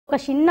ఒక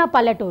చిన్న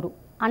పల్లెటూరు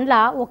అందులో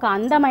ఒక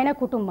అందమైన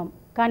కుటుంబం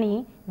కానీ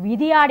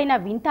విధి ఆడిన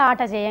వింత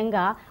ఆట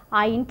చేయంగా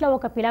ఆ ఇంట్లో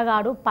ఒక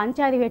పిల్లగాడు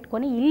పంచాది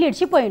పెట్టుకొని ఇల్లు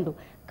ఇడిచిపోయిండు.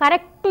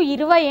 కరెక్ట్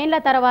 20 ఏళ్ల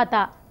తర్వాత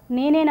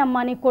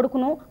నేనేనమ్మా నీ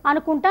కొడుకును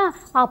అనుకుంటా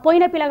ఆ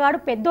పోయిన పిల్లగాడు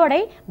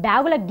పెద్దోడై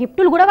బ్యాగుల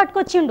గిఫ్టులు కూడా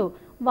పట్టుకొచ్చిండు.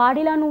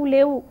 వాడిలా నువ్వు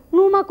లేవు,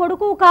 నువ్వు మా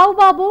కొడుకు కావు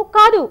బాబు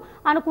కాదు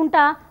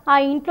అనుకుంటా ఆ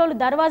ఇంట్లో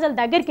దర్వాజాల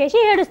దగ్గరికేసి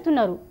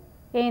ఏడుస్తున్నారు.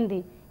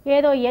 ఏంది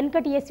ఏదో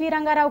వెనకటి ఎస్వి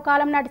రంగారావు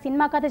కాలం నాటి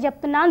సినిమా కథ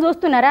చెప్తున్నా అని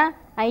చూస్తున్నారా?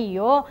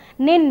 అయ్యో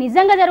నేను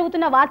నిజంగా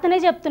జరుగుతున్న వార్తనే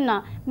చెప్తున్నా.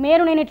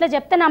 నేను ఇట్లా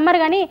చెప్తే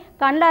నమ్మరు కానీ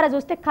కండ్లారా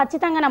చూస్తే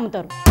ఖచ్చితంగా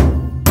నమ్ముతారు.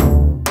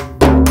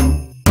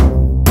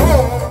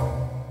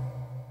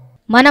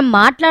 మనం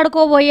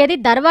మాట్లాడుకోబోయేది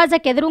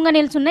దర్వాజాకి ఎదురుగా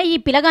నిల్చున్న ఈ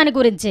పిల్లగాని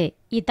గురించే.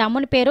 ఈ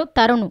తమ్ముని పేరు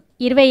తరుణ్.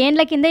 20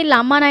 ఏండ్ల కింద ఇలా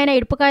అమ్మ నాయన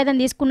ఇడుపు కాగితం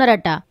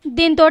తీసుకున్నారట.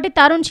 దీంతో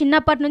తరుణ్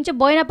చిన్నప్పటి నుంచి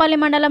బోయినపల్లి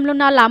మండలంలో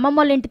ఉన్న వాళ్ళ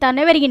అమ్మమ్మోళ్ళ ఇంటి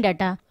తానే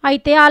పెరిగిండట.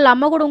 అయితే వాళ్ళ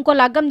అమ్మ కూడా ఇంకో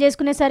లగ్గం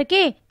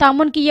చేసుకునేసరికి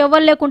తమ్మునికి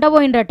ఎవ్వరు లేకుండా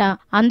పోయిండట.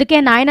 అందుకే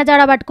నాయన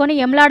జాడ పట్టుకొని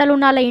ఎమ్లాడలు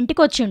ఉన్న వాళ్ళ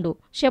ఇంటికి వచ్చిండు.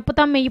 చెప్పు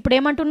తమ్మి, ఇప్పుడు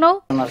ఏమంటున్నావు?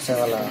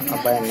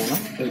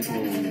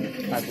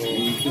 నాకు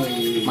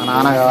మా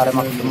నాన్న కావాలి,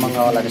 మా కుటుంబం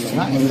కావాలని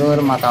ఇచ్చిన. ఎన్ని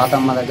రోజులు మా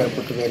తాతమ్మ దగ్గర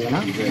పుట్టి వెళ్ళిన.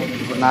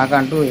 ఇప్పుడు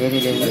నాకంటూ ఏది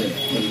లేదు.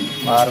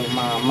 వారు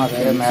మా అమ్మ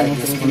వేరే మ్యారేజ్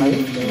చేసుకున్నది.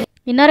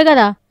 విన్నారు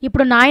కదా,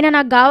 ఇప్పుడు నాయన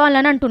నాకు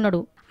కావాలని అంటున్నాడు.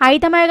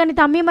 అయితమే గాని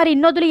తమ్మి, మరి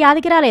ఇన్నొద్దులు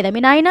యాదికి రాలేదా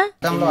మీ నాయన?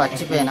 గతంలో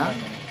వచ్చిపోయినా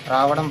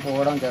రావడం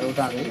పోవడం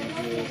జరుగుతుంది.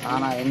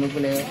 నాన్న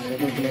ఎందుకులే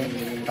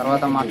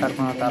తర్వాత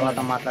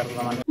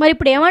మాట్లాడుకుందామని. మరి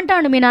ఇప్పుడు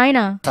ఏమంటాడు మీ నాయన?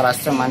 అసలు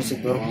వస్తే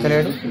మనిషి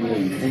దొరుకుతలేడు,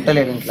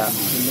 ఉంటలేడు ఇంట్లో.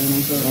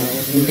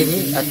 ఇంటికి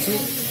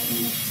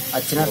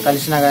వచ్చినా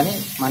కలిసినా కానీ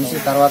మనిషి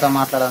తర్వాత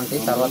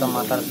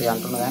మాట్లాడుతుంది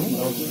అంటున్నా కానీ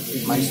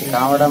మనిషి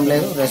కావడం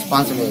లేదు,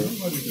 రెస్పాన్స్ లేదు.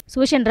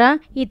 చూసిండ్రా,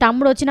 ఈ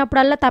తమ్ముడు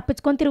వచ్చినప్పుడల్లా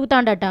తప్పించుకొని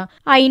తిరుగుతాడట.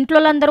 ఆ ఇంట్లో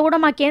అందరూ కూడా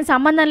మాకేం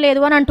సంబంధం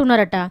లేదు అని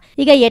అంటున్నారట.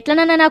 ఇక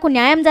ఎట్లనన్నా నాకు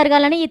న్యాయం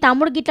జరగాలని ఈ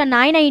తమ్ముడు గిట్ల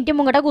నాయన ఇంటి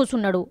ముంగట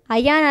కూర్చున్నాడు.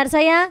 అయ్యా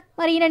నరసయ్య,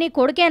 మరి ఈయన నీ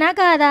కొడుకేనా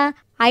కాదా?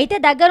 అయితే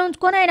దగ్గర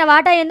ఉంచుకొని ఆయన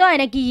వాటా ఏందో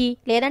ఆయనకి,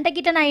 లేదంటే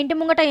గిట్ల నా ఇంటి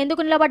ముంగట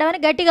ఎందుకు నిలబడ్డావని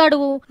గట్టిగా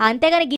అడుగు. అంతేగాని